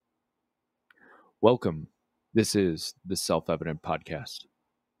Welcome. This is the Self-Evident Podcast.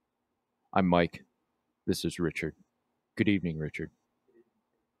 I'm Mike. This is Richard. Good evening, Richard.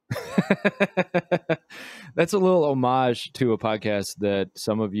 That's a little homage to a podcast that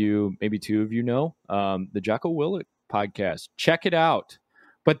some of you, maybe two of you know, the Jocko Willett podcast. Check it out.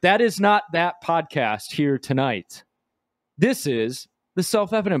 But that is not that podcast here tonight. This is the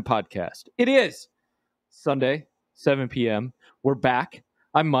Self-Evident Podcast. It is Sunday, 7 p.m. We're back.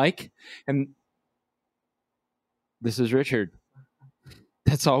 I'm Mike, and this is Richard.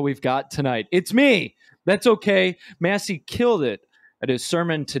 That's all we've got tonight. It's me. That's okay. Massey killed it at his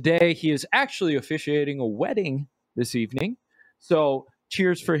sermon today. He is actually officiating a wedding this evening. So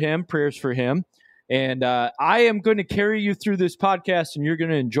cheers for him, prayers for him. And I am going to carry you through this podcast, and you're going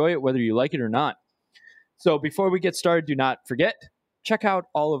to enjoy it whether you like it or not. So before we get started, do not forget, check out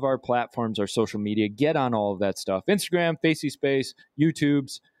all of our platforms, our social media. Get on all of that stuff. Instagram, Facey Space,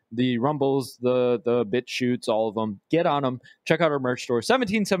 YouTubes, the Rumbles, the BitChutes, all of them. Get on them. Check out our merch store,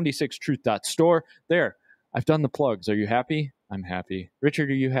 1776truth.store. There, I've done the plugs. Are you happy? I'm happy. Richard,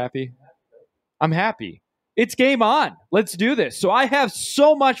 are you happy? I'm happy. It's game on. Let's do this. So I have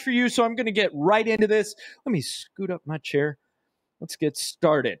so much for you, so I'm going to get right into this. Let me scoot up my chair. Let's get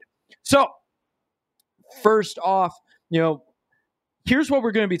started. So first off, here's what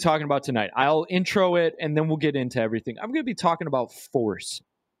we're going to be talking about tonight. I'll intro it, and then we'll get into everything. I'm going to be talking about force.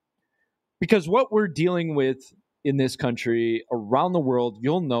 Because what we're dealing with in this country, around the world,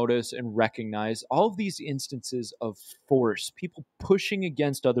 you'll notice and recognize all of these instances of force, people pushing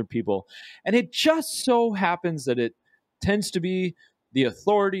against other people. And it just so happens that it tends to be the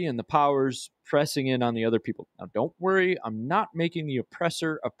authority and the powers pressing in on the other people. Now, don't worry, I'm not making the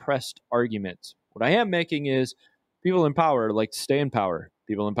oppressor-oppressed argument. What I am making is people in power like to stay in power.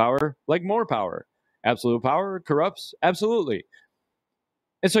 People in power like more power. Absolute power corrupts? Absolutely.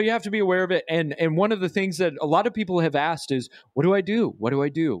 And so you have to be aware of it. And one of the things that a lot of people have asked is, what do I do? What do I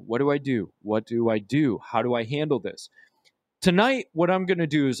do? What do I do? What do I do? How do I handle this? Tonight, what I'm going to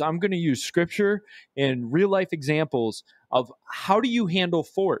do is I'm going to use scripture and real life examples of how do you handle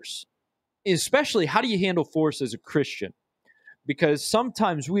force, especially how do you handle force as a Christian? Because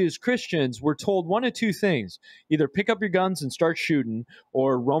sometimes we as Christians, we're told one of two things. Either pick up your guns and start shooting,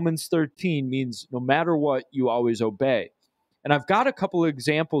 or Romans 13 means no matter what, you always obey. And I've got a couple of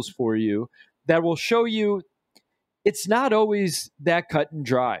examples for you that will show you it's not always that cut and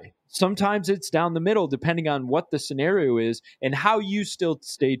dry. Sometimes it's down the middle, depending on what the scenario is and how you still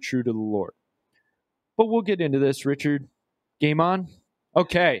stay true to the Lord. But we'll get into this, Richard. Game on?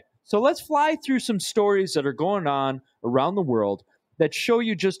 Okay, so let's fly through some stories that are going on around the world that show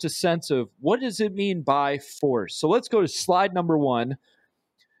you just a sense of what does it mean by force. So let's go to slide number 1.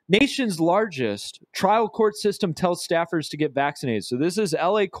 Nation's largest trial court system tells staffers to get vaccinated. So this is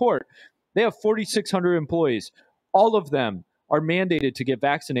LA court. They have 4,600 employees. All of them are mandated to get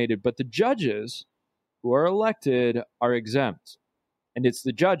vaccinated, but the judges who are elected are exempt. And it's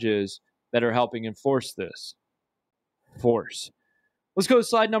the judges that are helping enforce this force. Let's go to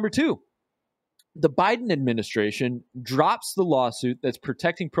slide number 2. The Biden administration drops the lawsuit that's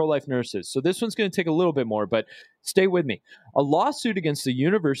protecting pro-life nurses. So this one's going to take a little bit more, but stay with me. A lawsuit against the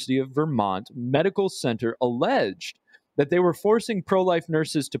University of Vermont Medical Center alleged that they were forcing pro-life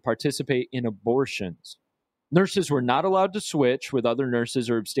nurses to participate in abortions. Nurses were not allowed to switch with other nurses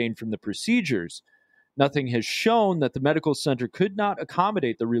or abstain from the procedures. Nothing has shown that the medical center could not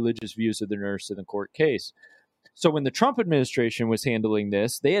accommodate the religious views of the nurse in the court case. So when the Trump administration was handling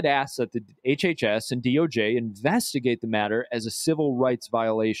this, they had asked that the HHS and DOJ investigate the matter as a civil rights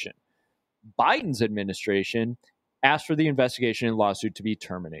violation. Biden's administration asked for the investigation and lawsuit to be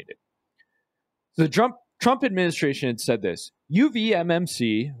terminated. So the Trump administration had said this: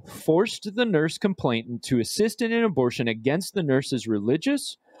 UVMMC forced the nurse complainant to assist in an abortion against the nurse's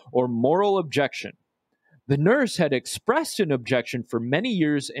religious or moral objection. The nurse had expressed an objection for many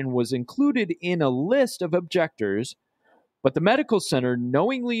years and was included in a list of objectors, but the medical center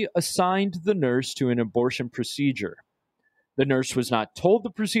knowingly assigned the nurse to an abortion procedure. The nurse was not told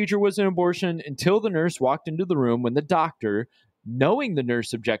the procedure was an abortion until the nurse walked into the room when the doctor, knowing the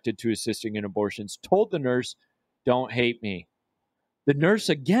nurse objected to assisting in abortions, told the nurse, "Don't hate me." The nurse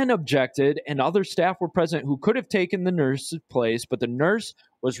again objected, and other staff were present who could have taken the nurse's place, but the nurse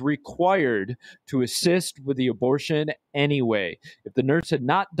was required to assist with the abortion anyway. If the nurse had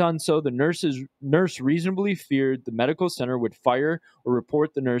not done so, the nurse reasonably feared the medical center would fire or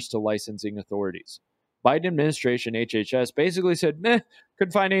report the nurse to licensing authorities. Biden administration, HHS, basically said,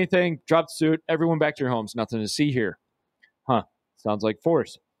 couldn't find anything, dropped the suit, everyone back to your homes, nothing to see here. Sounds like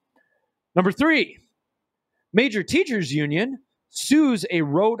force. Number 3, major teachers union sues a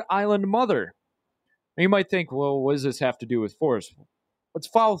Rhode Island mother. And you might think, well, what does this have to do with force? Let's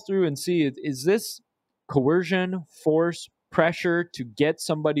follow through and see, is this coercion, force, pressure to get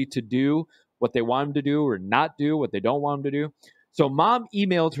somebody to do what they want them to do or not do what they don't want them to do? So mom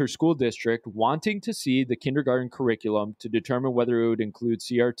emailed her school district wanting to see the kindergarten curriculum to determine whether it would include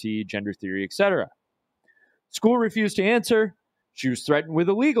CRT, gender theory, etc. School refused to answer. She was threatened with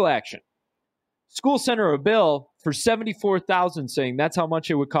a legal action. School sent her a bill for $74,000, saying that's how much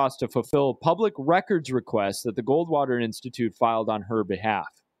it would cost to fulfill public records requests that the Goldwater Institute filed on her behalf.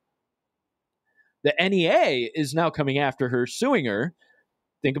 The NEA is now coming after her, suing her.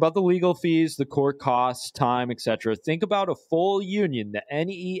 Think about the legal fees, the court costs, time, etc. Think about a full union, the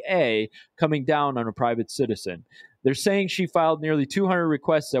NEA, coming down on a private citizen. They're saying she filed nearly 200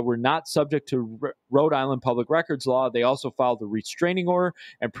 requests that were not subject to Rhode Island public records law. They also filed a restraining order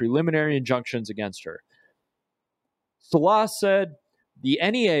and preliminary injunctions against her. Salah said, the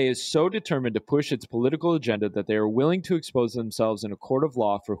NEA is so determined to push its political agenda that they are willing to expose themselves in a court of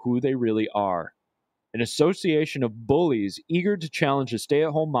law for who they really are. An association of bullies eager to challenge a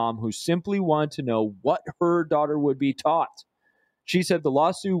stay-at-home mom who simply wanted to know what her daughter would be taught. She said, the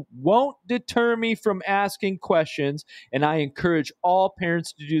lawsuit won't deter me from asking questions, and I encourage all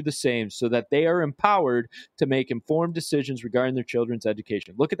parents to do the same so that they are empowered to make informed decisions regarding their children's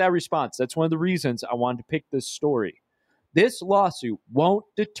education. Look at that response. That's one of the reasons I wanted to pick this story. This lawsuit won't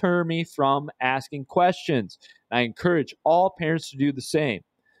deter me from asking questions. I encourage all parents to do the same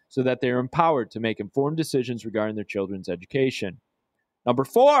so that they are empowered to make informed decisions regarding their children's education. Number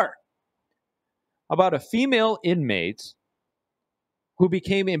 4, about a female inmate who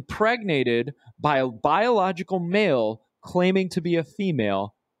became impregnated by a biological male claiming to be a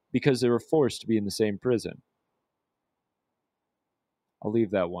female because they were forced to be in the same prison. I'll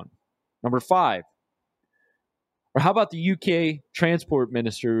leave that one. Number 5. Or how about the UK transport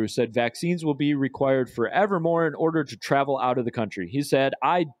minister who said vaccines will be required forevermore in order to travel out of the country? He said,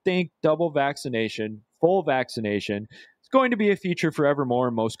 I think double vaccination, full vaccination, is going to be a feature forevermore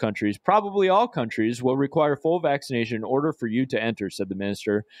in most countries. Probably all countries will require full vaccination in order for you to enter, said the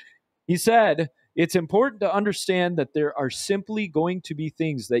minister. He said, it's important to understand that there are simply going to be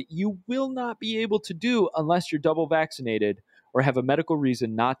things that you will not be able to do unless you're double vaccinated or have a medical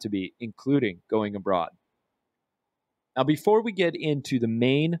reason not to be, including going abroad. Now, before we get into the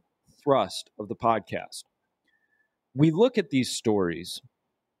main thrust of the podcast, we look at these stories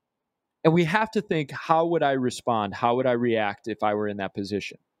and we have to think, how would I respond? How would I react if I were in that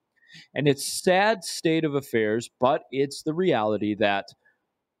position? And it's a sad state of affairs, but it's the reality that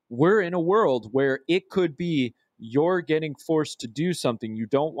we're in a world where it could be you're getting forced to do something you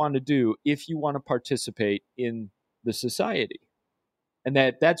don't want to do if you want to participate in the society. And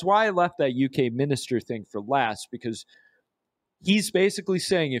that's why I left that UK minister thing for last, because he's basically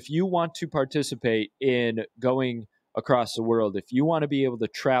saying if you want to participate in going across the world, if you want to be able to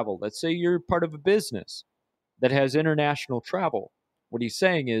travel, let's say you're part of a business that has international travel, what he's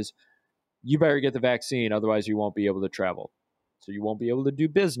saying is you better get the vaccine, otherwise you won't be able to travel. So you won't be able to do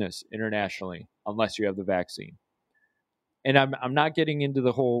business internationally unless you have the vaccine. And I'm not getting into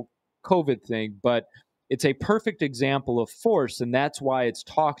the whole COVID thing, but it's a perfect example of force, and that's why it's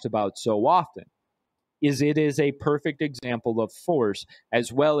talked about so often. It is a perfect example of force,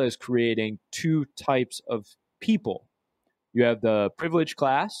 as well as creating two types of people. You have the privileged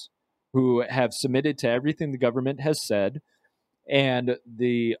class, who have submitted to everything the government has said, and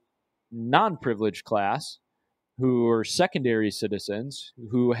the non-privileged class, who are secondary citizens,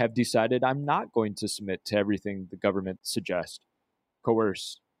 who have decided, I'm not going to submit to everything the government suggests,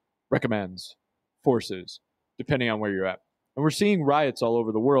 coerce, recommends, forces, depending on where you're at. And we're seeing riots all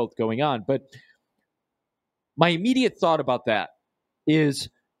over the world going on, but my immediate thought about that is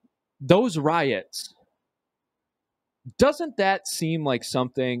those riots, doesn't that seem like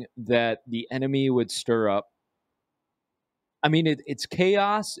something that the enemy would stir up? I mean, it's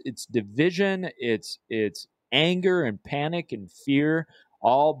chaos, it's division, it's anger and panic and fear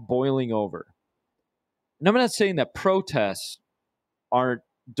all boiling over. And I'm not saying that protests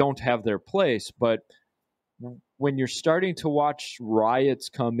don't have their place, but when you're starting to watch riots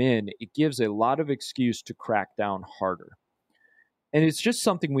come in, it gives a lot of excuse to crack down harder. And it's just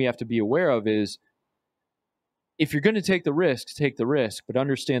something we have to be aware of is, if you're going to take the risk, but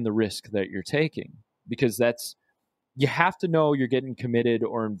understand the risk that you're taking, because you have to know you're getting committed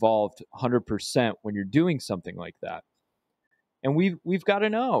or involved 100% when you're doing something like that. And we've got to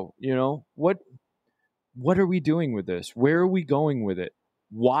know, what are we doing with this? Where are we going with it?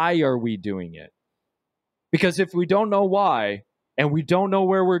 Why are we doing it? Because if we don't know why and we don't know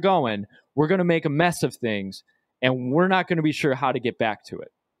where we're going to make a mess of things, and we're not going to be sure how to get back to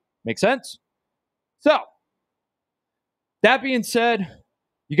it. Make sense? So, that being said,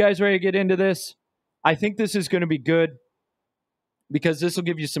 you guys ready to get into this? I think this is going to be good because this will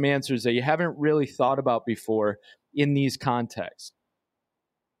give you some answers that you haven't really thought about before in these contexts.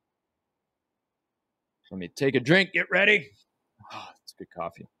 Let me take a drink. Get ready. Oh, it's good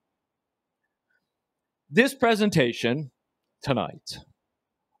coffee. This presentation tonight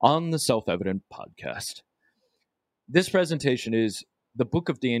on the Self-Evident podcast, this presentation is the Book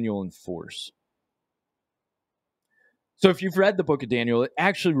of Daniel in Force. So if you've read the Book of Daniel, it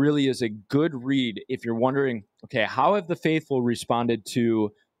actually really is a good read if you're wondering, okay, how have the faithful responded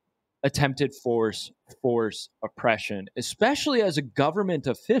to attempted force oppression, especially as a government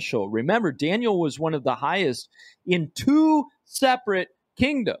official? Remember, Daniel was one of the highest in two separate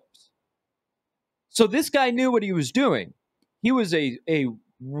kingdoms. So this guy knew what he was doing. He was a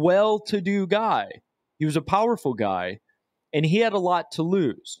well-to-do guy. He was a powerful guy, and he had a lot to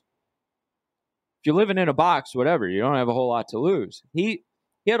lose. If you're living in a box, whatever, you don't have a whole lot to lose. He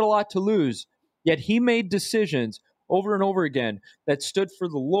had a lot to lose, yet he made decisions over and over again that stood for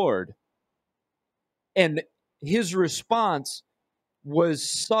the Lord. And his response was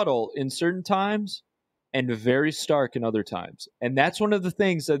subtle in certain times and very stark in other times. And that's one of the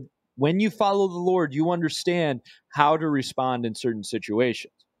things that when you follow the Lord, you understand how to respond in certain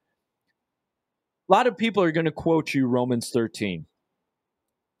situations. A lot of people are going to quote you Romans 13,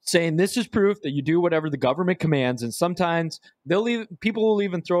 saying this is proof that you do whatever the government commands. And sometimes people will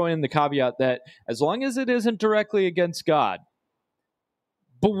even throw in the caveat that as long as it isn't directly against God.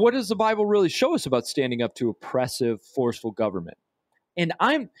 But what does the Bible really show us about standing up to oppressive, forceful government? And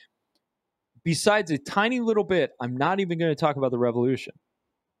besides a tiny little bit, I'm not even going to talk about the revolution.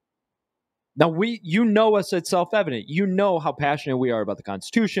 Now, you know us at Self-Evident. You know how passionate we are about the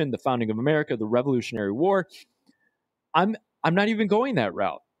Constitution, the founding of America, the Revolutionary War. I'm not even going that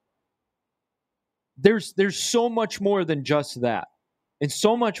route. There's so much more than just that, and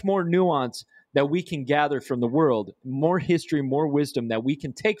so much more nuance that we can gather from the world, more history, more wisdom that we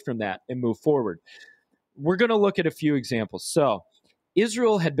can take from that and move forward. We're going to look at a few examples. So,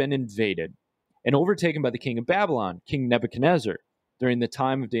 Israel had been invaded and overtaken by the king of Babylon, King Nebuchadnezzar. During the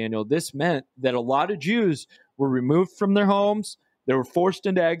time of Daniel, this meant that a lot of Jews were removed from their homes. They were forced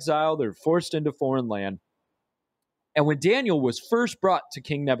into exile. They were forced into foreign land. And when Daniel was first brought to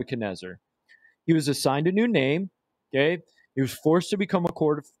King Nebuchadnezzar, he was assigned a new name. Okay, he was forced to become a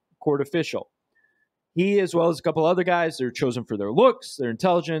court official. He, as well as a couple other guys, they're chosen for their looks, their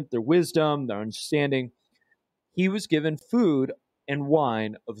intelligence, their wisdom, their understanding. He was given food and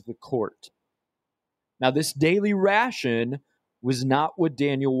wine of the court. Now, this daily ration was not what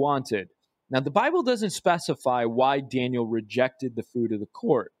Daniel wanted. Now, the Bible doesn't specify why Daniel rejected the food of the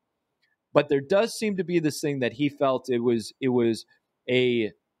court, but there does seem to be this thing that he felt it was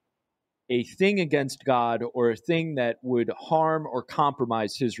a thing against God, or a thing that would harm or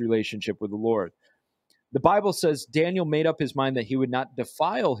compromise his relationship with the Lord. The Bible says Daniel made up his mind that he would not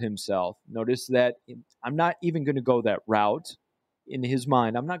defile himself. Notice that I'm not even going to go that route in his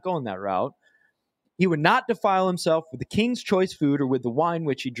mind. I'm not going that route. He would not defile himself with the king's choice food or with the wine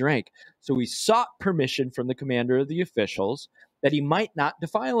which he drank. So he sought permission from the commander of the officials that he might not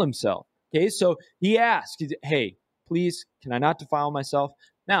defile himself. Okay, so he asked, hey, please, can I not defile myself?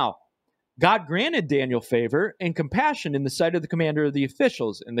 Now, God granted Daniel favor and compassion in the sight of the commander of the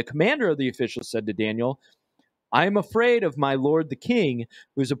officials. And the commander of the officials said to Daniel, I am afraid of my lord the king,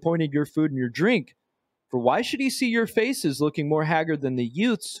 who has appointed your food and your drink. For why should he see your faces looking more haggard than the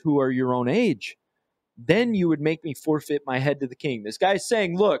youths who are your own age? Then you would make me forfeit my head to the king. This guy's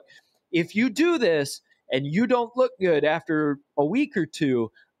saying, look, if you do this and you don't look good after a week or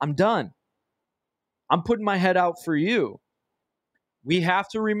two, I'm done. I'm putting my head out for you. We have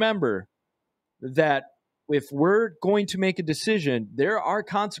to remember that if we're going to make a decision, there are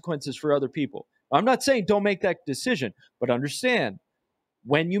consequences for other people. I'm not saying don't make that decision, but understand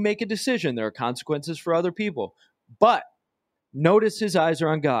when you make a decision, there are consequences for other people. But notice his eyes are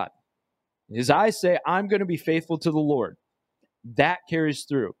on God. His eyes say, I'm going to be faithful to the Lord. That carries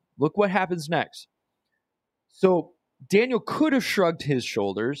through. Look what happens next. So Daniel could have shrugged his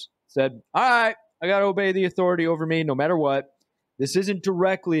shoulders, said, all right, I got to obey the authority over me no matter what. This isn't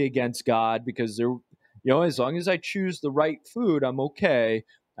directly against God because as long as I choose the right food, I'm okay.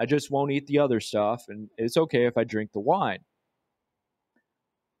 I just won't eat the other stuff, and it's okay if I drink the wine.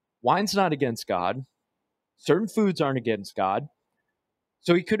 Wine's not against God. Certain foods aren't against God.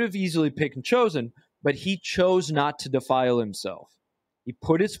 So he could have easily picked and chosen, but he chose not to defile himself. He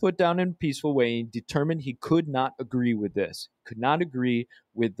put his foot down in a peaceful way and determined he could not agree with this, could not agree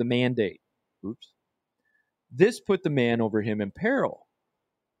with the mandate. Oops. This put the man over him in peril.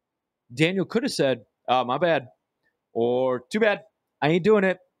 Daniel could have said, My bad. Or, too bad. I ain't doing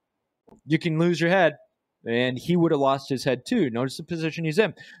it. You can lose your head. And he would have lost his head too. Notice the position he's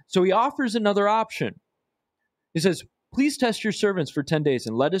in. So he offers another option. He says, please test your servants for 10 days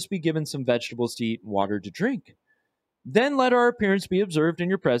and let us be given some vegetables to eat and water to drink. Then let our appearance be observed in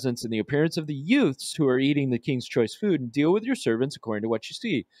your presence and the appearance of the youths who are eating the king's choice food, and deal with your servants according to what you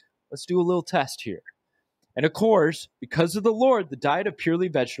see. Let's do a little test here. And of course, because of the Lord, the diet of purely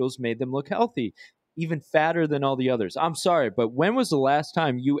vegetables made them look healthy, even fatter than all the others. I'm sorry, but when was the last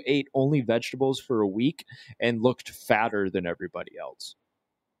time you ate only vegetables for a week and looked fatter than everybody else?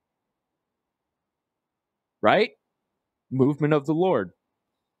 Right? Movement of the Lord.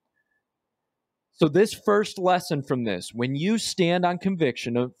 So this first lesson from this, when you stand on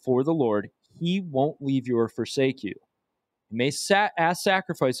conviction for the Lord, he won't leave you or forsake you. He may ask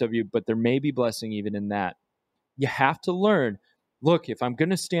sacrifice of you, but there may be blessing even in that. You have to learn, look, if I'm going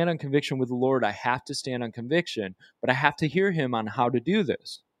to stand on conviction with the Lord, I have to stand on conviction, but I have to hear him on how to do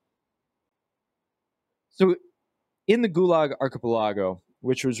this. So in the Gulag Archipelago,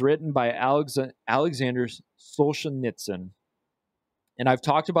 which was written by Alexander Solzhenitsyn, and I've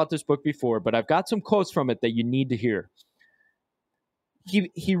talked about this book before, but I've got some quotes from it that you need to hear.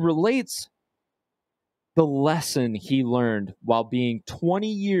 He relates the lesson he learned while being 20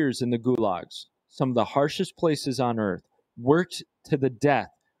 years in the gulags, some of the harshest places on earth, worked to the death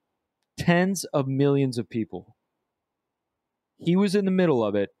tens of millions of people. He was in the middle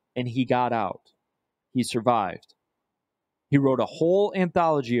of it, and he got out. He survived. He wrote a whole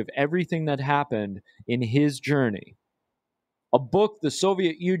anthology of everything that happened in his journey. A book the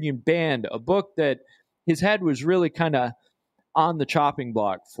Soviet Union banned, a book that his head was really kind of on the chopping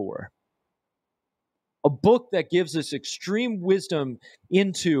block for. A book that gives us extreme wisdom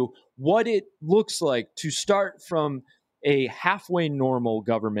into what it looks like to start from a halfway normal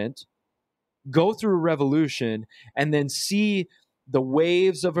government, go through a revolution, and then see the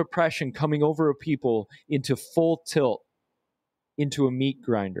waves of oppression coming over a people into full tilt, into a meat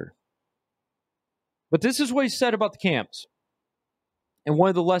grinder. But this is what he said about the camps. And one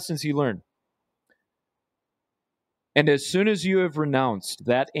of the lessons he learned. And as soon as you have renounced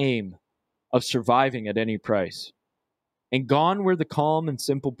that aim of surviving at any price and gone where the calm and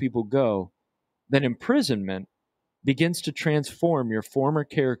simple people go, then imprisonment begins to transform your former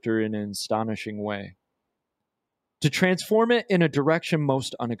character in an astonishing way. To transform it in a direction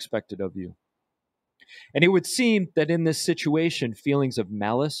most unexpected of you. And it would seem that in this situation, feelings of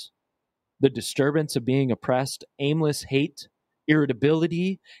malice, the disturbance of being oppressed, aimless hate,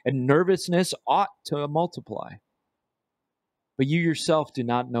 irritability, and nervousness ought to multiply. But you yourself do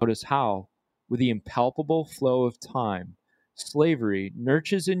not notice how, with the impalpable flow of time, slavery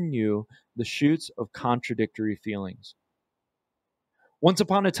nurtures in you the shoots of contradictory feelings. Once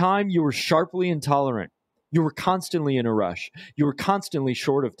upon a time, you were sharply intolerant. You were constantly in a rush. You were constantly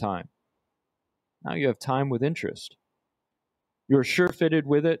short of time. Now you have time with interest. You are sure-fitted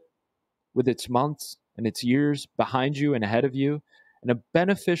with it, with its months and its years behind you and ahead of you, and a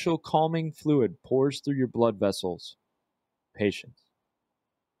beneficial calming fluid pours through your blood vessels. Patience.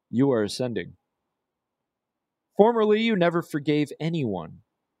 You are ascending. Formerly, you never forgave anyone.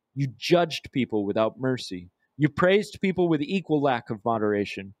 You judged people without mercy. You praised people with equal lack of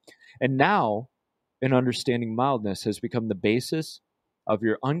moderation. And now, an understanding mildness has become the basis of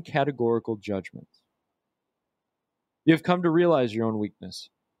your uncategorical judgments. You have come to realize your own weakness.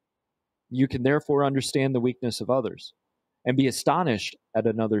 You can therefore understand the weakness of others and be astonished at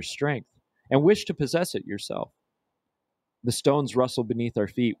another's strength and wish to possess it yourself. The stones rustle beneath our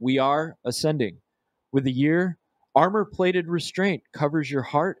feet. We are ascending. With the year, armor-plated restraint covers your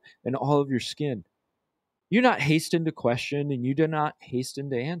heart and all of your skin. You do not hasten to question, and you do not hasten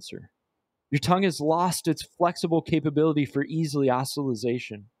to answer. Your tongue has lost its flexible capability for easily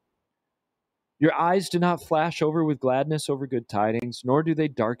oscillation. Your eyes do not flash over with gladness over good tidings, nor do they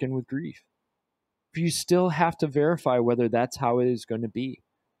darken with grief. For you still have to verify whether that's how it is going to be.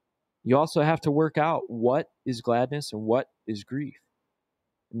 You also have to work out what is gladness and what is grief.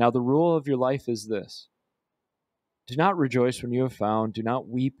 Now, the rule of your life is this. Do not rejoice when you have found. Do not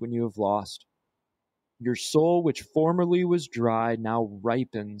weep when you have lost. Your soul, which formerly was dry, now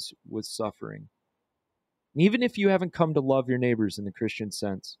ripens with suffering. And even if you haven't come to love your neighbors in the Christian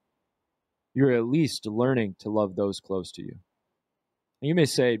sense, you're at least learning to love those close to you. And you may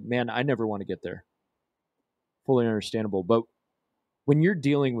say, man, I never want to get there. Fully understandable. But when you're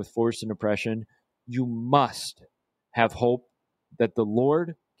dealing with force and oppression, you must have hope that the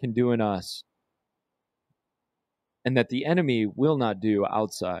Lord can do in us and that the enemy will not do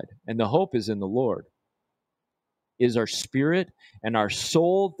outside. And the hope is in the Lord. is our spirit and our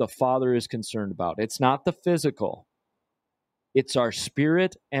soul the Father is concerned about. It's not the physical. It's our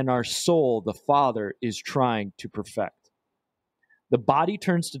spirit and our soul the Father is trying to perfect. The body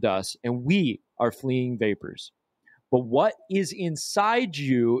turns to dust, and we are fleeing vapors. But what is inside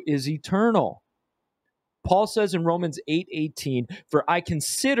you is eternal. Paul says in Romans 8:18, "For I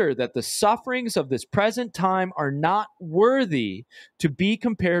consider that the sufferings of this present time are not worthy to be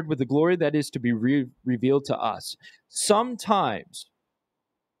compared with the glory that is to be revealed to us." Sometimes,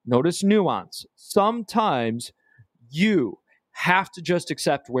 notice nuance, sometimes you have to just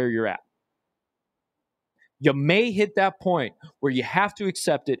accept where you're at. You may hit that point where you have to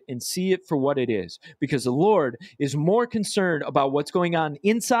accept it and see it for what it is, because the Lord is more concerned about what's going on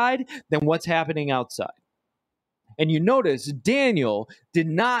inside than what's happening outside. And you notice Daniel did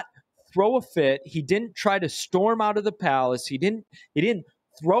not throw a fit. He didn't try to storm out of the palace. He didn't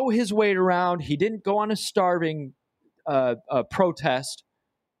throw his weight around. He didn't go on a starving protest.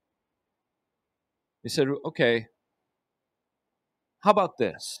 He said, okay, how about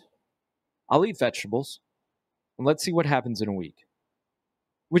this? I'll eat vegetables, and let's see what happens in a week.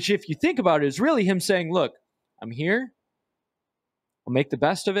 Which, if you think about it, is really him saying, look, I'm here. I'll make the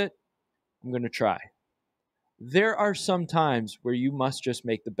best of it. I'm going to try. There are some times where you must just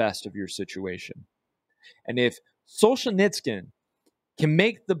make the best of your situation. And if Solzhenitsyn can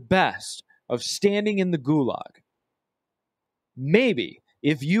make the best of standing in the gulag, maybe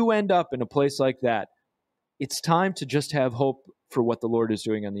if you end up in a place like that, it's time to just have hope for what the Lord is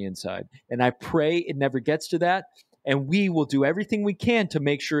doing on the inside. And I pray it never gets to that, and we will do everything we can to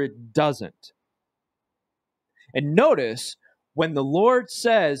make sure it doesn't. And notice, when the Lord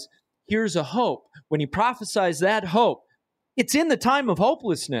says, here's a hope, when he prophesies that hope, it's in the time of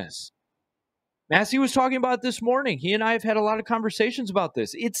hopelessness. Massey was talking about it this morning. He and I have had a lot of conversations about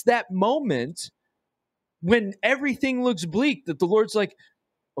this. It's that moment when everything looks bleak that the Lord's like,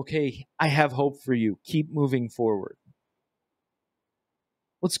 okay, I have hope for you. Keep moving forward.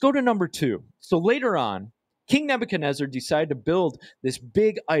 Let's go to number 2. So later on, King Nebuchadnezzar decided to build this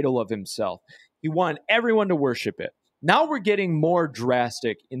big idol of himself. He wanted everyone to worship it. Now we're getting more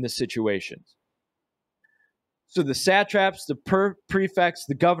drastic in the situations. So the satraps, the prefects,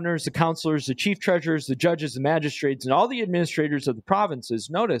 the governors, the counselors, the chief treasurers, the judges, the magistrates, and all the administrators of the provinces,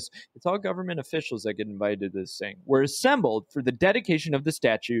 notice it's all government officials that get invited to this thing, were assembled for the dedication of the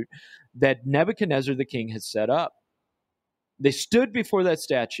statue that Nebuchadnezzar the king had set up. They stood before that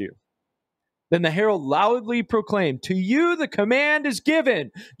statue. Then the herald loudly proclaimed, "To you the command is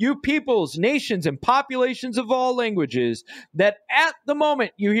given, you peoples, nations, and populations of all languages, that at the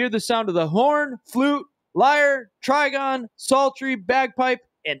moment you hear the sound of the horn, flute, lyre, trigon, psaltery, bagpipe,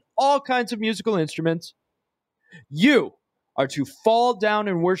 and all kinds of musical instruments, you are to fall down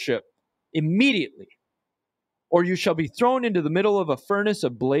and worship immediately, or you shall be thrown into the middle of a furnace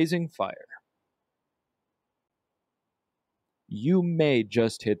of blazing fire." You may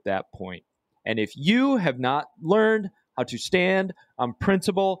just hit that point. And if you have not learned how to stand on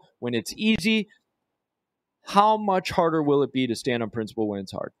principle when it's easy, how much harder will it be to stand on principle when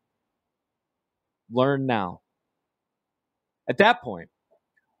it's hard? Learn now. At that point,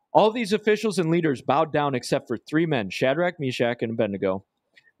 all these officials and leaders bowed down except for 3 men, Shadrach, Meshach, and Abednego.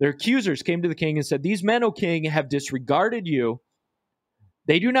 Their accusers came to the king and said, "These men, O king, have disregarded you.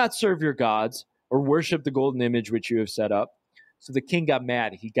 They do not serve your gods or worship the golden image which you have set up." So the king got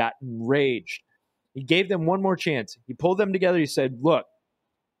mad. He got enraged. He gave them one more chance. He pulled them together. He said, "Look,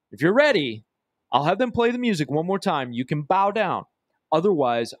 if you're ready, I'll have them play the music one more time. You can bow down.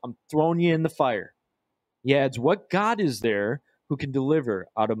 Otherwise, I'm throwing you in the fire." He adds, "What God is there who can deliver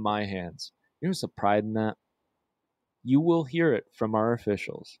out of my hands?" You know what's the pride in that? You will hear it from our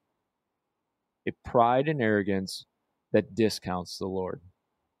officials. A pride and arrogance that discounts the Lord.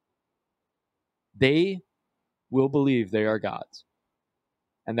 They will believe they are gods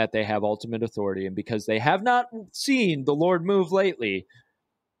and that they have ultimate authority. And because they have not seen the Lord move lately,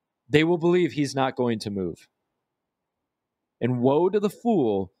 they will believe he's not going to move. And woe to the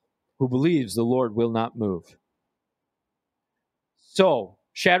fool who believes the Lord will not move. So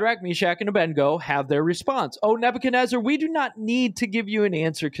Shadrach, Meshach, and Abednego have their response. "O Nebuchadnezzar, we do not need to give you an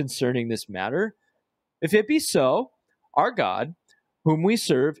answer concerning this matter. If it be so, our God, whom we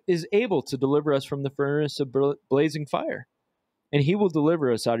serve, is able to deliver us from the furnace of blazing fire, and he will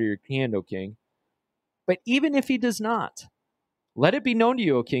deliver us out of your hand, O king. But even if he does not, let it be known to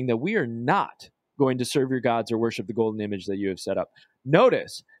you, O king, that we are not going to serve your gods or worship the golden image that you have set up."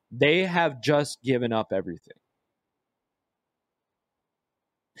 Notice, they have just given up everything.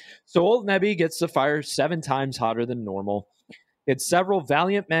 So old Nebi gets the fire 7 times hotter than normal. He had several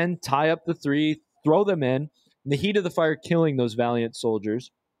valiant men tie up the 3, throw them in. In the heat of the fire, killing those valiant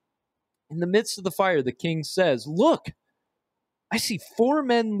soldiers. In the midst of the fire, the king says, "Look, I see 4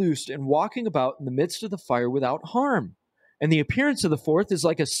 men loosed and walking about in the midst of the fire without harm. And the appearance of the fourth is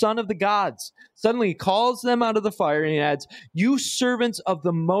like a son of the gods." Suddenly he calls them out of the fire and he adds, "You servants of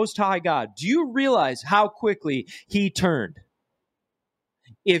the Most High God." Do you realize how quickly he turned?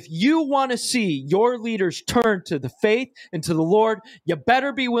 If you want to see your leaders turn to the faith and to the Lord, you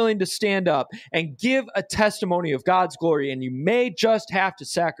better be willing to stand up and give a testimony of God's glory. And you may just have to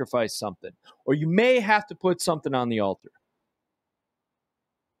sacrifice something, or you may have to put something on the altar.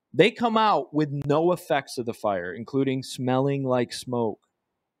 They come out with no effects of the fire, including smelling like smoke.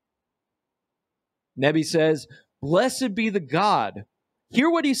 Nebi says, "Blessed be the God." Hear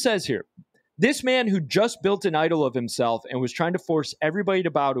what he says here. This man who just built an idol of himself and was trying to force everybody to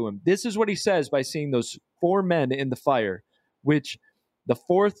bow to him. This is what he says by seeing those 4 men in the fire, which the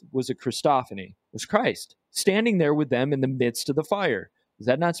fourth was a Christophany, was Christ, standing there with them in the midst of the fire. Does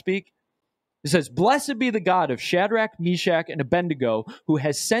that not speak? It says, "Blessed be the God of Shadrach, Meshach, and Abednego, who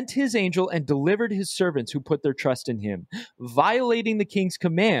has sent his angel and delivered his servants who put their trust in him, violating the king's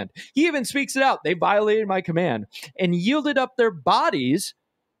command." He even speaks it out. They violated my command and yielded up their bodies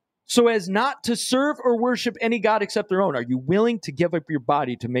so as not to serve or worship any God except their own. Are you willing to give up your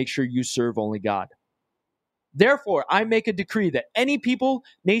body to make sure you serve only God? "Therefore, I make a decree that any people,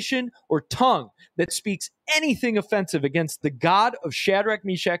 nation, or tongue that speaks anything offensive against the God of Shadrach,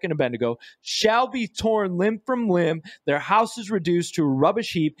 Meshach, and Abednego shall be torn limb from limb, their houses reduced to a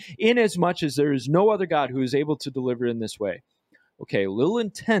rubbish heap, inasmuch as there is no other God who is able to deliver in this way." Okay, a little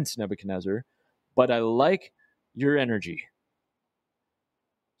intense, Nebuchadnezzar, but I like your energy.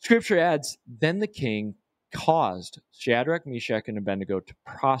 Scripture adds, "Then the king caused Shadrach, Meshach, and Abednego to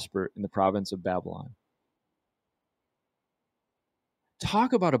prosper in the province of Babylon."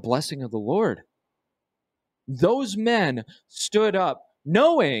 Talk about a blessing of the Lord. Those men stood up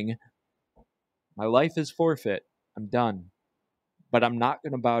knowing, my life is forfeit. I'm done. But I'm not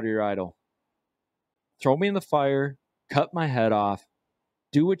going to bow to your idol. Throw me in the fire, cut my head off,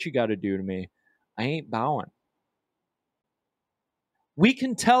 do what you got to do to me. I ain't bowing. We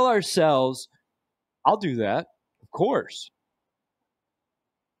can tell ourselves, I'll do that, of course.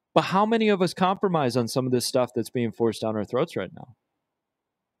 But how many of us compromise on some of this stuff that's being forced down our throats right now?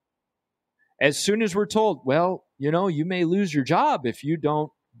 As soon as we're told, well, you may lose your job if you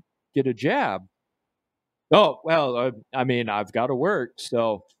don't get a jab. Oh, well, I've got to work.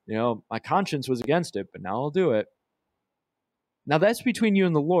 So, my conscience was against it, but now I'll do it. Now that's between you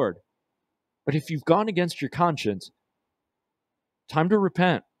and the Lord. But if you've gone against your conscience, time to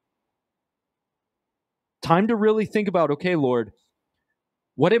repent. Time to really think about, okay, Lord,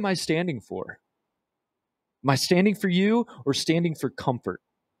 what am I standing for? Am I standing for you or standing for comfort?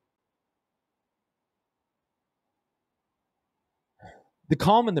 The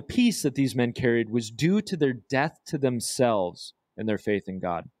calm and the peace that these men carried was due to their death to themselves and their faith in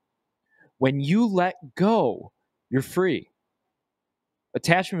God. When you let go, you're free.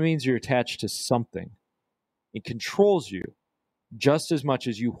 Attachment means you're attached to something. It controls you just as much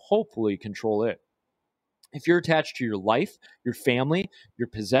as you hopefully control it. If you're attached to your life, your family, your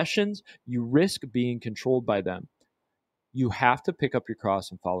possessions, you risk being controlled by them. You have to pick up your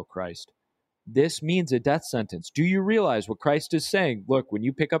cross and follow Christ. This means a death sentence. Do you realize what Christ is saying? Look, when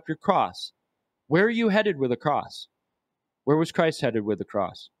you pick up your cross, where are you headed with a cross? Where was Christ headed with the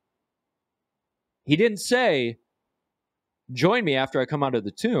cross? He didn't say, join me after I come out of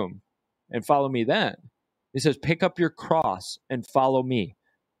the tomb and follow me then. He says, pick up your cross and follow me.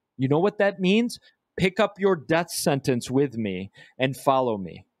 You know what that means? Pick up your death sentence with me and follow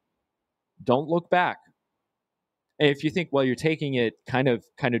me. Don't look back. And if you think, well, you're taking it kind of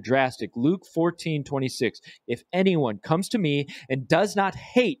drastic, Luke 14:26, if anyone comes to me and does not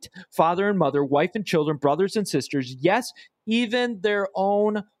hate father and mother, wife and children, brothers and sisters, yes, even their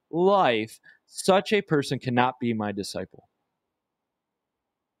own life, such a person cannot be my disciple.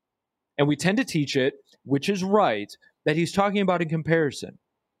 And we tend to teach it, which is right, that he's talking about in comparison.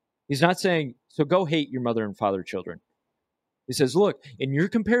 He's not saying, so go hate your mother and father, children. He says, look, in your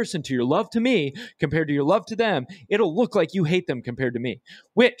comparison to your love to me compared to your love to them, it'll look like you hate them compared to me.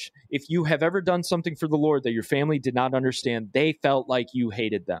 Which, if you have ever done something for the Lord that your family did not understand, they felt like you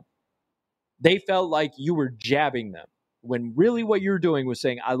hated them. They felt like you were jabbing them, when really what you're doing was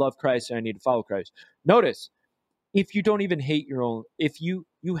saying, I love Christ and I need to follow Christ. Notice, if you don't even hate your own, if you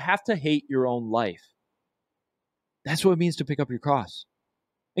have to hate your own life, that's what it means to pick up your cross.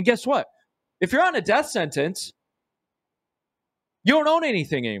 And guess what? If you're on a death sentence, you don't own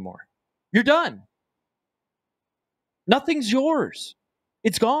anything anymore. You're done. Nothing's yours.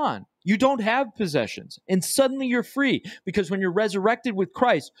 It's gone. You don't have possessions, and suddenly you're free, because when you're resurrected with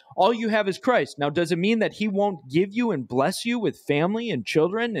Christ, all you have is Christ. Now, does it mean that he won't give you and bless you with family and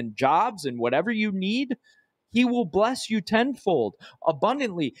children and jobs and whatever you need? He will bless you tenfold,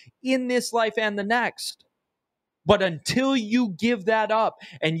 abundantly, in this life and the next. But until you give that up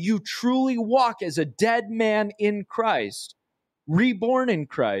and you truly walk as a dead man in Christ, reborn in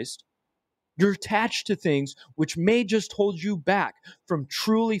Christ, you're attached to things which may just hold you back from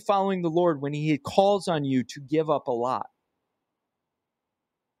truly following the Lord when he calls on you to give up a lot.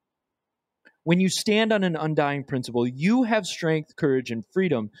 When you stand on an undying principle, you have strength, courage, and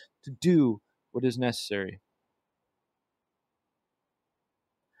freedom to do what is necessary.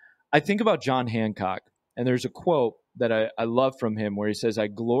 I think about John Hancock, and there's a quote that I love from him where he says, "I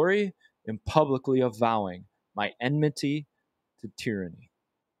glory in publicly avowing my enmity to tyranny."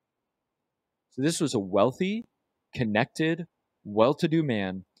 So this was a wealthy, connected, well-to-do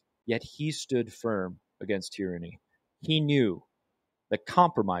man, yet he stood firm against tyranny. He knew that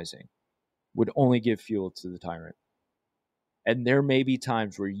compromising would only give fuel to the tyrant. And there may be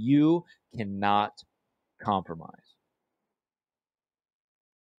times where you cannot compromise.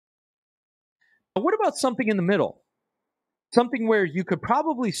 But what about something in the middle? Something where you could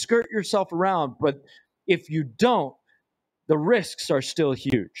probably skirt yourself around, but if you don't, the risks are still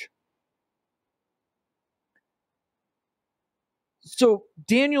huge. So,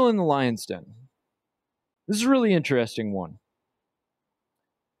 Daniel in the lion's den. This is a really interesting one.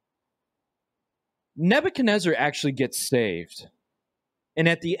 Nebuchadnezzar actually gets saved. And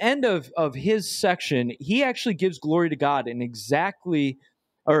at the end of his section, he actually gives glory to God and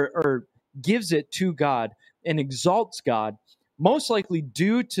gives it to God and exalts God, most likely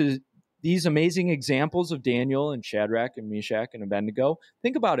due to these amazing examples of Daniel and Shadrach and Meshach and Abednego.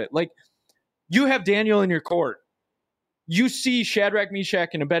 Think about it. Like, you have Daniel in your court. You see Shadrach,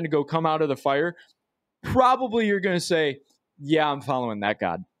 Meshach, and Abednego come out of the fire. Probably you're going to say, yeah, I'm following that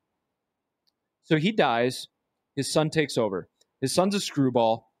God. So he dies. His son takes over. His son's a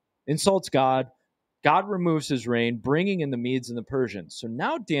screwball, insults God. God removes his reign, bringing in the Medes and the Persians. So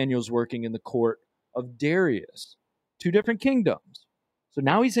now Daniel's working in the court of Darius, two different kingdoms. So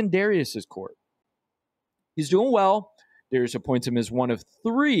now he's in Darius's court. He's doing well. Darius appoints him as one of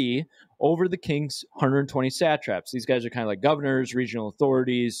three over the king's 120 satraps. These guys are kind of like governors, regional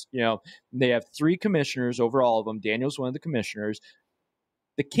authorities. They have three commissioners over all of them. Daniel's one of the commissioners.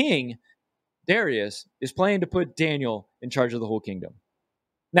 The king, Darius, is planning to put Daniel in charge of the whole kingdom.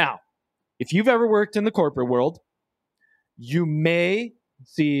 Now, if you've ever worked in the corporate world, you may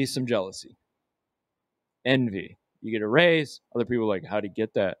see some jealousy, envy. You get a raise. Other people are like, how do you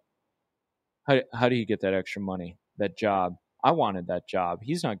get that? How do you get that extra money, that job? I wanted that job.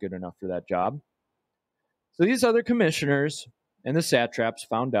 He's not good enough for that job. So these other commissioners and the satraps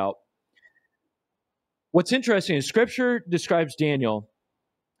found out. What's interesting is Scripture describes Daniel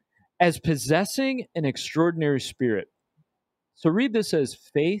as possessing an extraordinary spirit. So read this as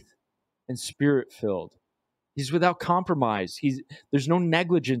faith and spirit-filled. He's without compromise. There's no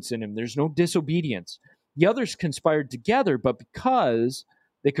negligence in him. There's no disobedience. The others conspired together, but because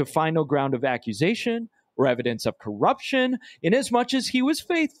they could find no ground of accusation or evidence of corruption, inasmuch as he was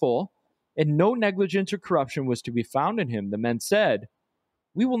faithful, and no negligence or corruption was to be found in him, the men said,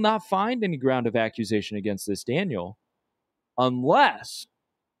 we will not find any ground of accusation against this Daniel, unless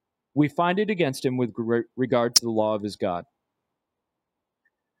we find it against him with regard to the law of his God.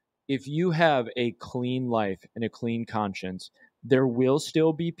 If you have a clean life and a clean conscience, there will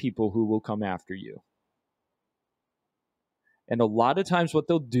still be people who will come after you. And a lot of times what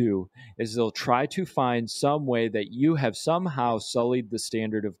they'll do is they'll try to find some way that you have somehow sullied the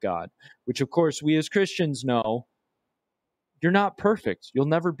standard of God, which of course we as Christians know you're not perfect. You'll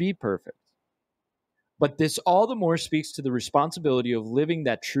never be perfect. But this all the more speaks to the responsibility of living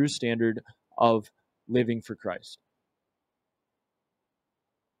that true standard of living for Christ.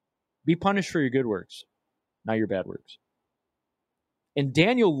 Be punished for your good works, not your bad works. And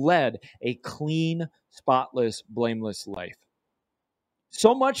Daniel led a clean, spotless, blameless life.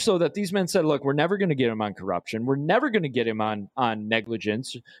 So much so that these men said, look, we're never going to get him on corruption. We're never going to get him on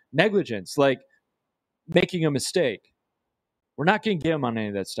negligence, like making a mistake. We're not going to get him on any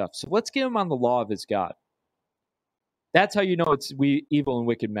of that stuff. So let's get him on the law of his God. That's how you know it's evil and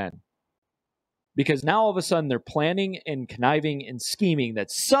wicked men. Because now all of a sudden they're planning and conniving and scheming that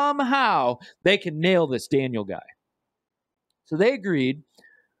somehow they can nail this Daniel guy. So they agreed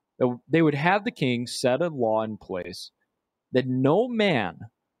that they would have the king set a law in place that no man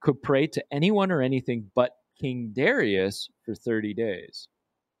could pray to anyone or anything but King Darius for 30 days.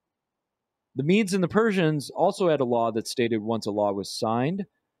 The Medes and the Persians also had a law that stated once a law was signed,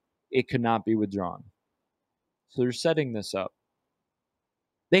 it could not be withdrawn. So they're setting this up.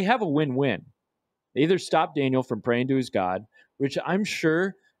 They have a win-win. They either stop Daniel from praying to his God, which I'm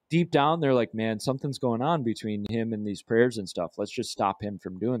sure deep down they're like, man, something's going on between him and these prayers and stuff. Let's just stop him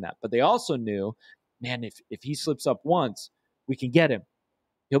from doing that. But they also knew, man, if he slips up once, we can get him.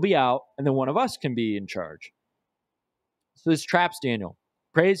 He'll be out, and then one of us can be in charge. So this traps Daniel.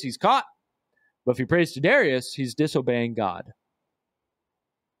 Prays, he's caught. But if he prays to Darius, he's disobeying God.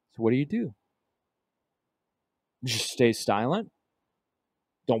 So what do? You just stay silent.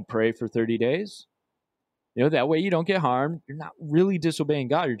 Don't pray for 30 days. That way you don't get harmed. You're not really disobeying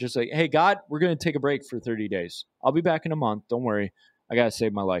God. You're just like, hey, God, we're going to take a break for 30 days. I'll be back in a month. Don't worry. I got to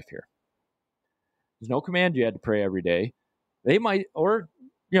save my life here. There's no command you had to pray every day. They might, or,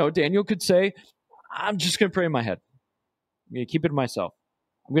 Daniel could say, I'm just going to pray in my head. I'm going to keep it to myself.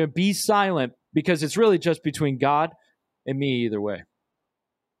 I'm going to be silent because it's really just between God and me either way.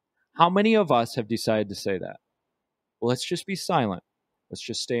 How many of us have decided to say that? Well, let's just be silent. Let's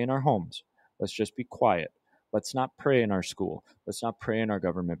just stay in our homes. Let's just be quiet. Let's not pray in our school. Let's not pray in our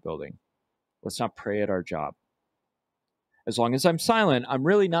government building. Let's not pray at our job. As long as I'm silent, I'm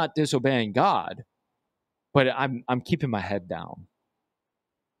really not disobeying God, but I'm keeping my head down.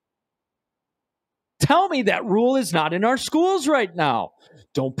 Tell me that rule is not in our schools right now.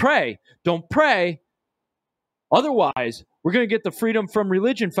 Don't pray. Don't pray. Otherwise, we're going to get the Freedom from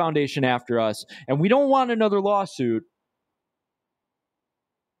Religion Foundation after us, and we don't want another lawsuit.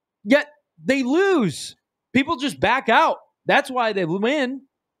 Yet they lose. People just back out. That's why they win.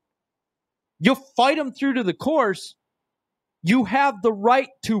 You fight them through to the course. You have the right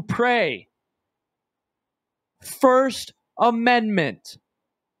to pray. First Amendment.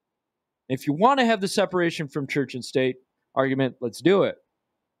 If you want to have the separation from church and state argument, let's do it.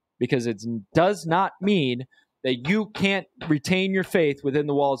 Because it does not mean that you can't retain your faith within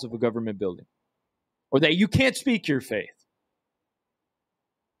the walls of a government building, or that you can't speak your faith.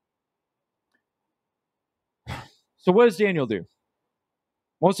 So what does Daniel do?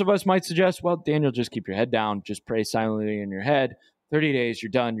 Most of us might suggest, well, Daniel, just keep your head down. Just pray silently in your head. 30 days, you're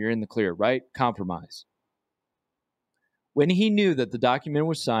done. You're in the clear, right? Compromise. When he knew that the document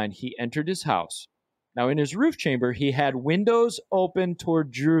was signed, he entered his house. Now, in his roof chamber, he had windows open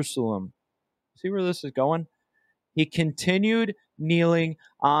toward Jerusalem. See where this is going? He continued kneeling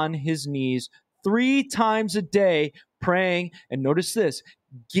on his knees 3 times a day, praying, and notice this,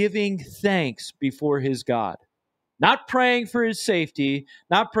 giving thanks before his God. Not praying for his safety,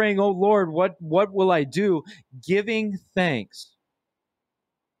 not praying, oh Lord, what will I do? Giving thanks.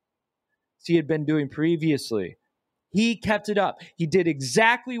 He had been doing previously. He kept it up. He did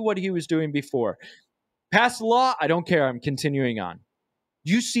exactly what he was doing before. Passed the law, I don't care, I'm continuing on.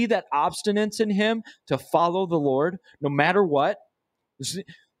 You see that obstinance in him to follow the Lord no matter what?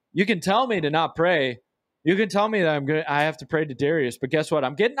 You can tell me to not pray. You can tell me that I have to pray to Darius, but guess what?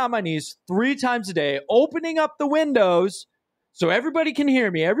 I'm getting on my knees 3 times a day, opening up the windows so everybody can hear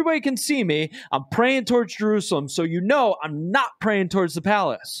me, everybody can see me. I'm praying towards Jerusalem, so you know I'm not praying towards the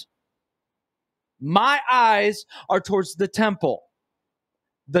palace. My eyes are towards the temple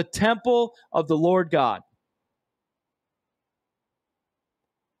of the Lord God.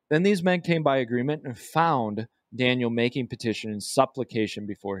 Then these men came by agreement and found Daniel making petition and supplication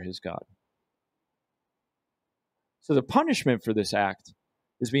before his God. So the punishment for this act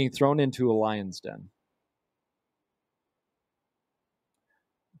is being thrown into a lion's den.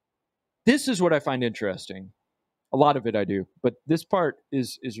 This is what I find interesting. A lot of it I do, but this part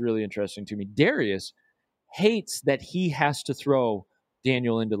is really interesting to me. Darius hates that he has to throw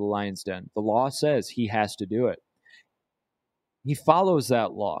Daniel into the lion's den. The law says he has to do it. He follows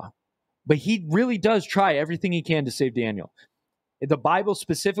that law, but he really does try everything he can to save Daniel. The Bible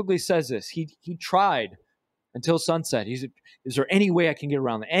specifically says this. He tried until sunset. He said, is there any way I can get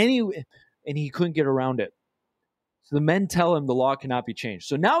around that? And he couldn't get around it. So the men tell him the law cannot be changed.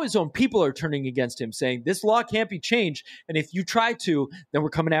 So now his own people are turning against him, saying, this law can't be changed, and if you try to, then we're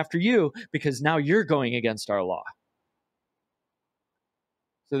coming after you, because now you're going against our law.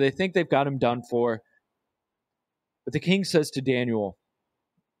 So they think they've got him done for. But the king says to Daniel,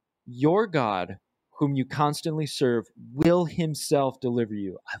 your God, whom you constantly serve, will himself deliver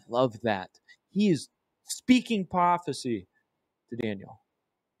you. I love that. He is speaking prophecy to Daniel.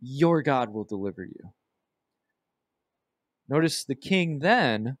 Your God will deliver you. Notice the king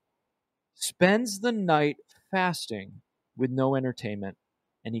then spends the night fasting with no entertainment,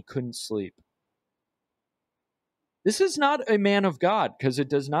 and he couldn't sleep. This is not a man of God, because it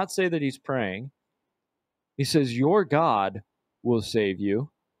does not say that he's praying. He says, your God will save you.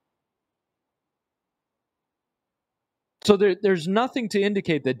 So there's nothing to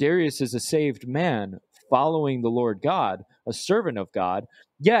indicate that Darius is a saved man following the Lord God, a servant of God.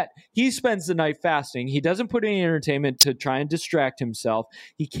 Yet he spends the night fasting. He doesn't put any entertainment to try and distract himself.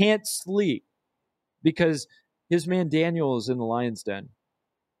 He can't sleep because his man Daniel is in the lion's den.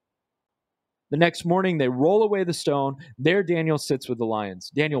 The next morning, they roll away the stone. There Daniel sits with the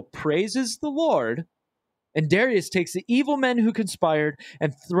lions. Daniel praises the Lord, and Darius takes the evil men who conspired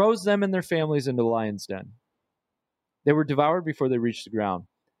and throws them and their families into the lion's den. They were devoured before they reached the ground.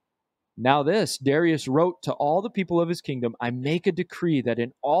 Now this, Darius wrote to all the people of his kingdom, I make a decree that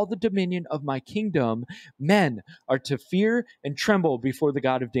in all the dominion of my kingdom, men are to fear and tremble before the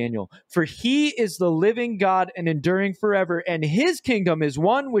God of Daniel. For he is the living God and enduring forever, and his kingdom is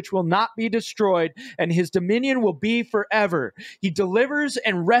one which will not be destroyed, and his dominion will be forever. He delivers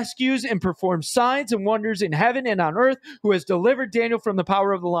and rescues and performs signs and wonders in heaven and on earth, who has delivered Daniel from the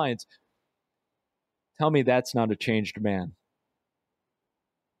power of the lions. Tell me that's not a changed man.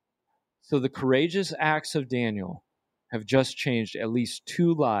 So the courageous acts of Daniel have just changed at least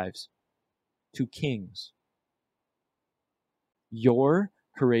 2 lives, 2 kings. Your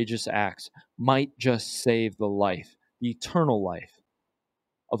courageous acts might just save the life, the eternal life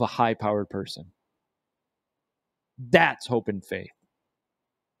of a high-powered person. That's hope and faith.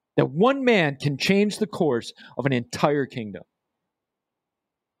 That one man can change the course of an entire kingdom.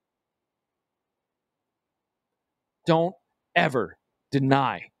 Don't ever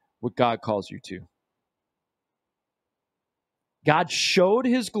deny what God calls you to. God showed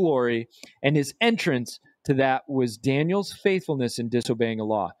his glory, and his entrance to that was Daniel's faithfulness in disobeying a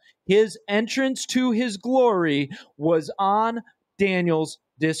law. His entrance to his glory was on Daniel's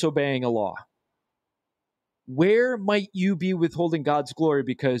disobeying a law. Where might you be withholding God's glory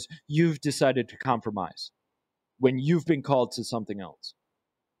because you've decided to compromise when you've been called to something else?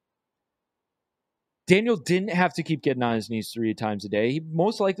 Daniel didn't have to keep getting on his knees 3 times a day. He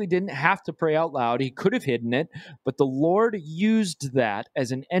most likely didn't have to pray out loud. He could have hidden it, but the Lord used that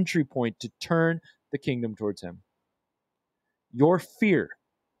as an entry point to turn the kingdom towards him. Your fear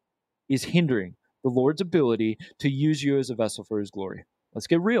is hindering the Lord's ability to use you as a vessel for his glory. Let's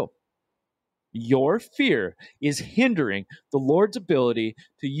get real. Your fear is hindering the Lord's ability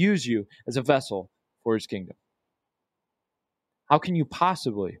to use you as a vessel for his kingdom. How can you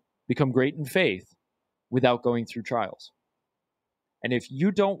possibly become great in faith without going through trials? And if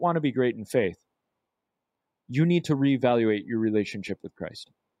you don't want to be great in faith, you need to reevaluate your relationship with Christ.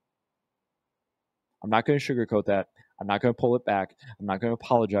 I'm not going to sugarcoat that. I'm not going to pull it back. I'm not going to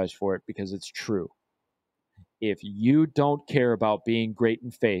apologize for it because it's true. If you don't care about being great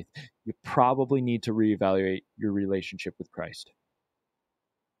in faith, you probably need to reevaluate your relationship with Christ.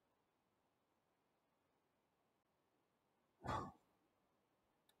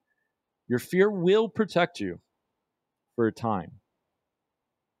 Your fear will protect you for a time.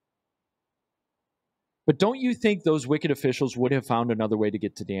 But don't you think those wicked officials would have found another way to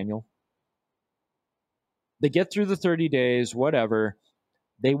get to Daniel? They get through the 30 days, whatever.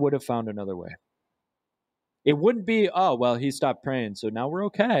 They would have found another way. It wouldn't be, oh, well, he stopped praying, so now we're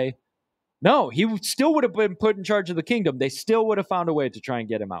okay. No, he still would have been put in charge of the kingdom. They still would have found a way to try and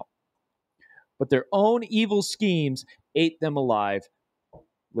get him out. But their own evil schemes ate them alive,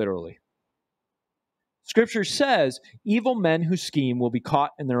 literally. Scripture says, evil men who scheme will be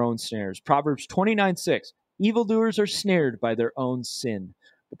caught in their own snares. Proverbs 29:6. Evildoers are snared by their own sin,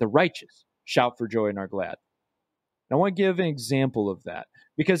 but the righteous shout for joy and are glad. And I want to give an example of that,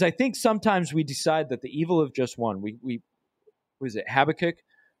 because I think sometimes we decide that the evil of just one. We was it Habakkuk?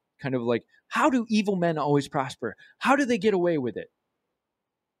 Kind of like, how do evil men always prosper? How do they get away with it?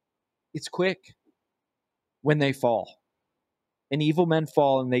 It's quick when they fall. And evil men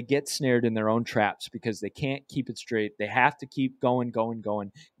fall and they get snared in their own traps because they can't keep it straight. They have to keep going.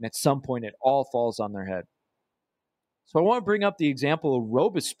 And at some point, it all falls on their head. So I want to bring up the example of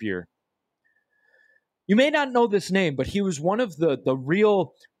Robespierre. You may not know this name, but he was one of the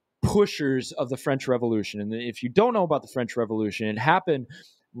real pushers of the French Revolution. And if you don't know about the French Revolution, it happened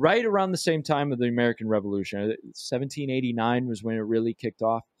right around the same time of the American Revolution. 1789 was when it really kicked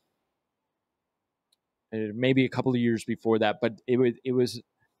off. Maybe a couple of years before that, but it was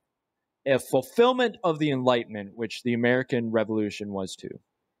a fulfillment of the Enlightenment, which the American Revolution was too.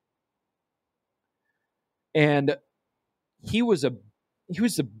 And he was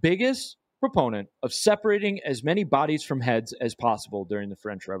the biggest proponent of separating as many bodies from heads as possible during the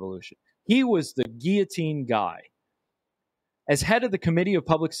French Revolution. He was the guillotine guy. As head of the Committee of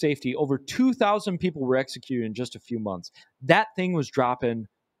Public Safety, over 2,000 people were executed in just a few months. That thing was dropping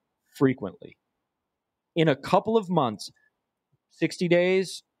frequently. In a couple of months, 60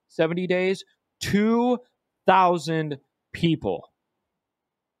 days, 70 days, 2,000 people.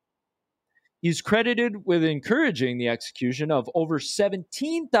 He's credited with encouraging the execution of over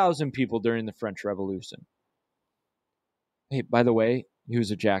 17,000 people during the French Revolution. Hey, by the way, he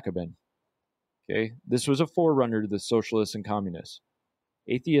was a Jacobin. Okay, this was a forerunner to the socialists and communists.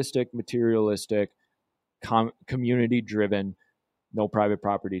 Atheistic, materialistic, community-driven, no private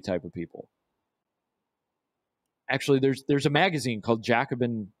property type of people. Actually, there's a magazine called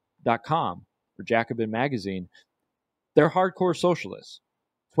Jacobin.com or Jacobin Magazine. They're hardcore socialists.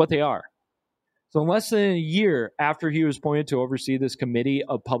 It's what they are. So in less than a year after he was appointed to oversee this committee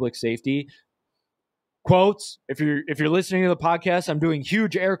of public safety, quotes, if you're listening to the podcast, I'm doing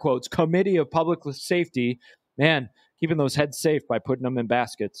huge air quotes, committee of public safety, man, keeping those heads safe by putting them in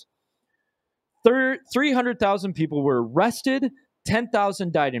baskets. 300,000 people were arrested,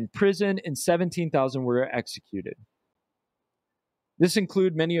 10,000 died in prison, and 17,000 were executed. This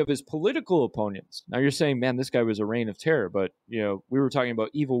included many of his political opponents. Now you're saying, man, this guy was a reign of terror, but we were talking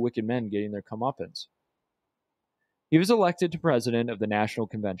about evil, wicked men getting their comeuppance. He was elected to president of the National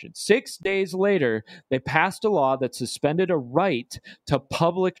Convention. 6 days later, they passed a law that suspended a right to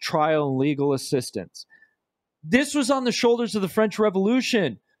public trial and legal assistance. This was on the shoulders of the French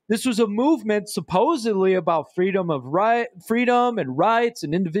Revolution. This was a movement supposedly about freedom and rights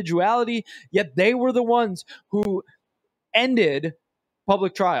and individuality, yet they were the ones who ended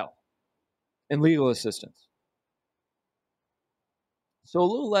public trial and legal assistance. So a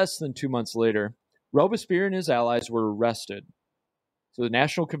little less than 2 months later, Robespierre and his allies were arrested. So the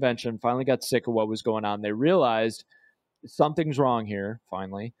National Convention finally got sick of what was going on. They realized something's wrong here,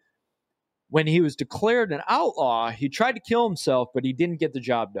 finally. When he was declared an outlaw, he tried to kill himself, but he didn't get the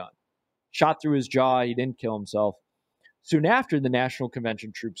job done. Shot through his jaw, he didn't kill himself. Soon after, the National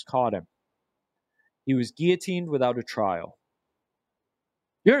Convention troops caught him. He was guillotined without a trial.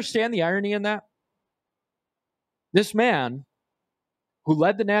 You understand the irony in that? This man, who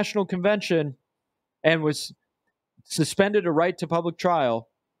led the National Convention and was suspended a right to public trial,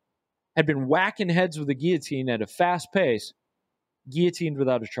 had been whacking heads with a guillotine at a fast pace, guillotined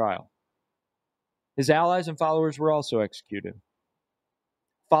without a trial. His allies and followers were also executed.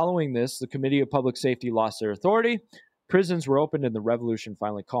 Following this, the Committee of Public Safety lost their authority, prisons were opened, and the revolution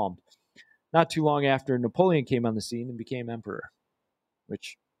finally calmed. Not too long after, Napoleon came on the scene and became emperor,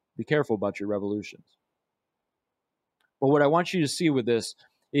 which, be careful about your revolutions. But what I want you to see with this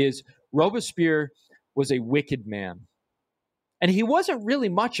is Robespierre was a wicked man. And he wasn't really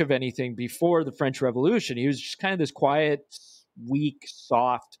much of anything before the French Revolution. He was just kind of this quiet, weak,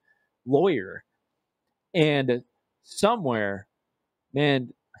 soft lawyer. And somewhere,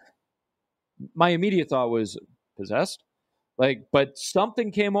 man, my immediate thought was possessed. But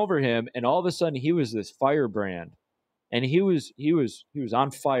something came over him, and all of a sudden he was this firebrand. And he was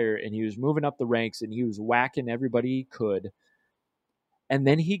on fire, and he was moving up the ranks, and he was whacking everybody he could. And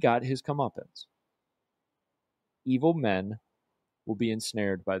then he got his comeuppance. Evil men will be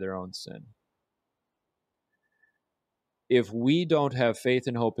ensnared by their own sin. If we don't have faith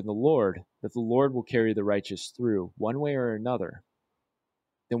and hope in the Lord, that the Lord will carry the righteous through one way or another,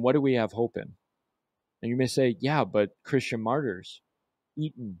 then what do we have hope in? And you may say, yeah, but Christian martyrs,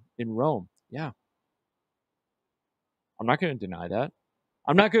 eaten in Rome. Yeah. I'm not going to deny that.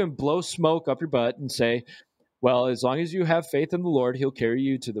 I'm not going to blow smoke up your butt and say, well, as long as you have faith in the Lord, he'll carry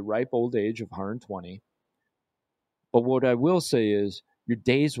you to the ripe old age of 120. But what I will say is your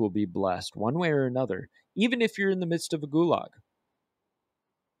days will be blessed one way or another, even if you're in the midst of a gulag.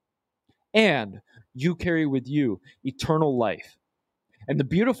 And you carry with you eternal life. And the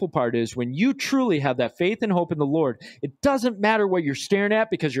beautiful part is when you truly have that faith and hope in the Lord, it doesn't matter what you're staring at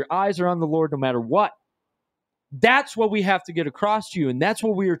because your eyes are on the Lord no matter what. That's what we have to get across to you. And that's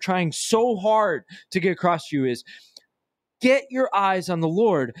what we are trying so hard to get across to you is get your eyes on the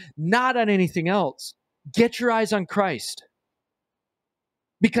Lord, not on anything else. Get your eyes on Christ.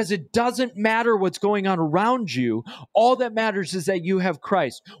 Because it doesn't matter what's going on around you. All that matters is that you have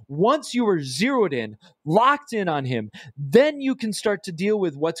Christ. Once you are zeroed in, locked in on him, then you can start to deal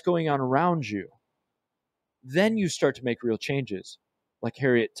with what's going on around you. Then you start to make real changes, like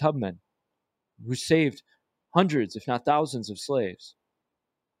Harriet Tubman, who saved hundreds, if not thousands, of slaves.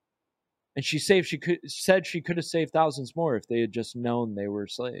 And she said she could have saved thousands more if they had just known they were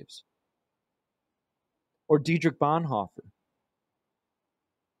slaves. Or Dietrich Bonhoeffer,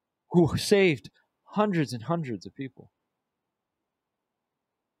 who saved hundreds and hundreds of people.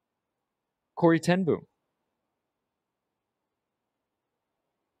 Corrie ten Boom,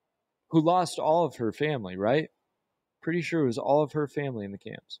 who lost all of her family, right? Pretty sure it was all of her family in the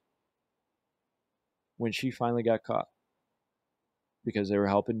camps when she finally got caught because they were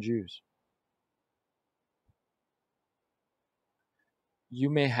helping Jews. you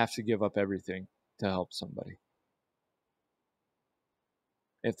may have to give up everything to help somebody.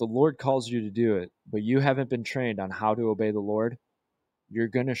 If the Lord calls you to do it, but you haven't been trained on how to obey the Lord, you're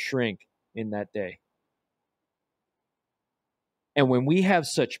going to shrink in that day. And when we have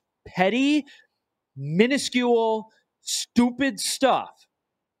such petty, minuscule, stupid stuff,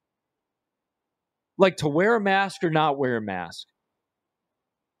 like to wear a mask or not wear a mask,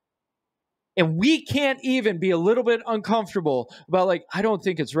 and we can't even be a little bit uncomfortable about, like, I don't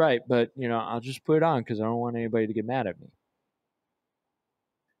think it's right, but, I'll just put it on because I don't want anybody to get mad at me.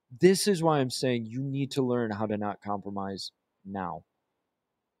 This is why I'm saying you need to learn how to not compromise now.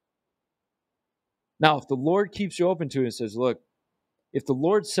 Now, if the Lord keeps you open to it and says, look, if the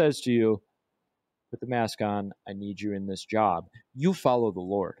Lord says to you, put the mask on, I need you in this job, you follow the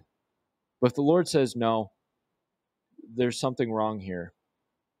Lord. But if the Lord says, no, there's something wrong here,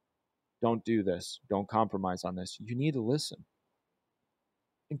 don't do this, don't compromise on this, you need to listen.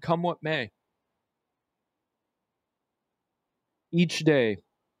 And come what may, each day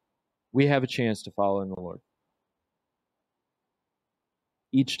we have a chance to follow in the Lord.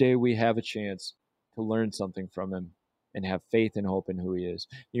 Each day we have a chance to learn something from him and have faith and hope in who he is.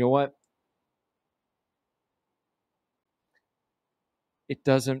 You know what? It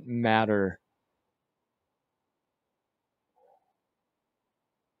doesn't matter.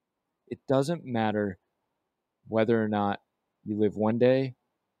 It doesn't matter whether or not you live one day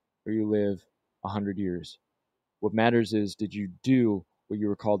or you live 100 years. What matters is, did you do what you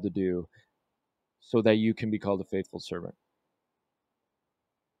were called to do so that you can be called a faithful servant?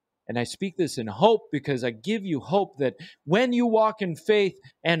 And I speak this in hope because I give you hope that when you walk in faith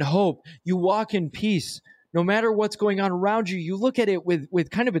and hope, you walk in peace. No matter what's going on around you, you look at it with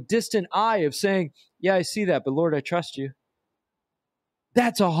kind of a distant eye of saying, yeah, I see that, but Lord, I trust you.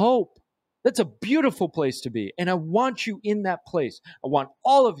 That's a hope. That's a beautiful place to be. And I want you in that place. I want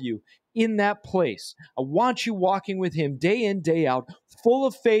all of you in that place. I want you walking with him day in, day out, full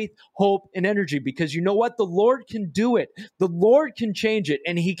of faith, hope, and energy, because you know what? The Lord can do it. The Lord can change it,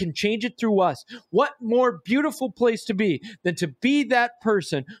 and he can change it through us. What more beautiful place to be than to be that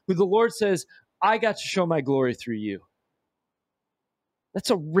person who the Lord says, I got to show my glory through you.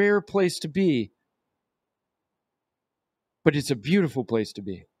 That's a rare place to be, but it's a beautiful place to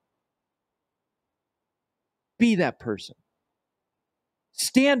be. Be that person.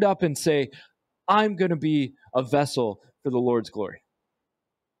 Stand up and say, I'm going to be a vessel for the Lord's glory.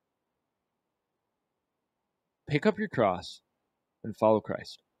 Pick up your cross and follow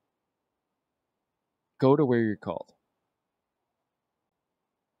Christ. Go to where you're called.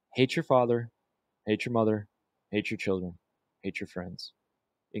 Hate your father, hate your mother, hate your children, hate your friends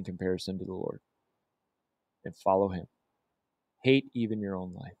in comparison to the Lord. And follow him. Hate even your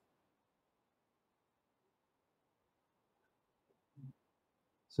own life.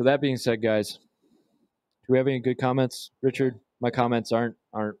 So that being said, guys, do we have any good comments? Richard, my comments aren't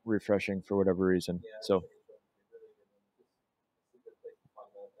refreshing for whatever reason. So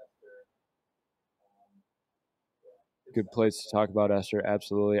good place to talk about Esther.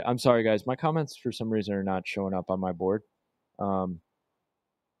 Absolutely. I'm sorry, guys. My comments for some reason are not showing up on my board. So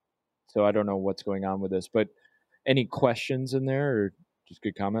I don't know what's going on with this, but any questions in there or just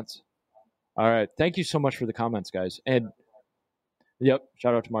good comments? All right. Thank you so much for the comments, guys. And yep,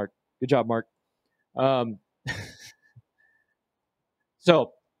 shout out to Mark. Good job, Mark.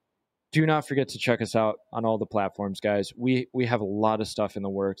 So do not forget to check us out on all the platforms, guys. We have a lot of stuff in the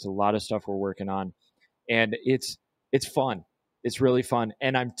works, a lot of stuff we're working on, and it's fun. It's really fun.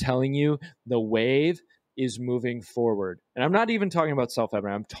 And I'm telling you, the wave is moving forward. And I'm not even talking about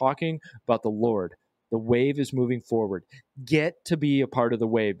self-evident. I'm talking about the Lord. The wave is moving forward. Get to be a part of the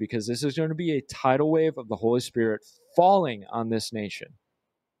wave, because this is going to be a tidal wave of the Holy Spirit falling on this nation.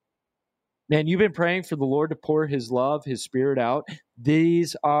 Man, you've been praying for the Lord to pour his love, his Spirit out.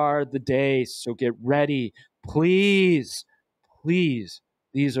 These are the days. So get ready. Please, please,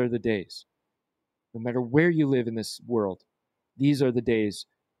 these are the days. No matter where you live in this world, these are the days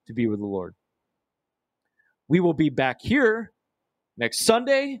to be with the Lord. We will be back here next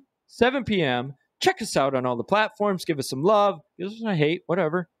Sunday, 7 p.m. Check us out on all the platforms. Give us some love. Give us some hate,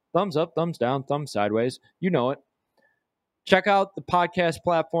 whatever. Thumbs up, thumbs down, thumbs sideways. You know it. Check out the podcast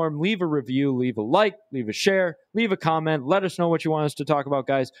platform. Leave a review, leave a like, leave a share, leave a comment. Let us know what you want us to talk about,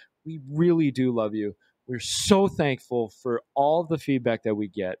 guys. We really do love you. We're so thankful for all the feedback that we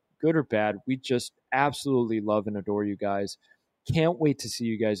get, good or bad. We just absolutely love and adore you guys. Can't wait to see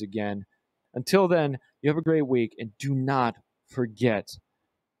you guys again. Until then, you have a great week, and do not forget,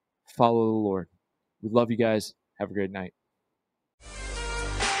 follow the Lord. We love you guys. Have a great night.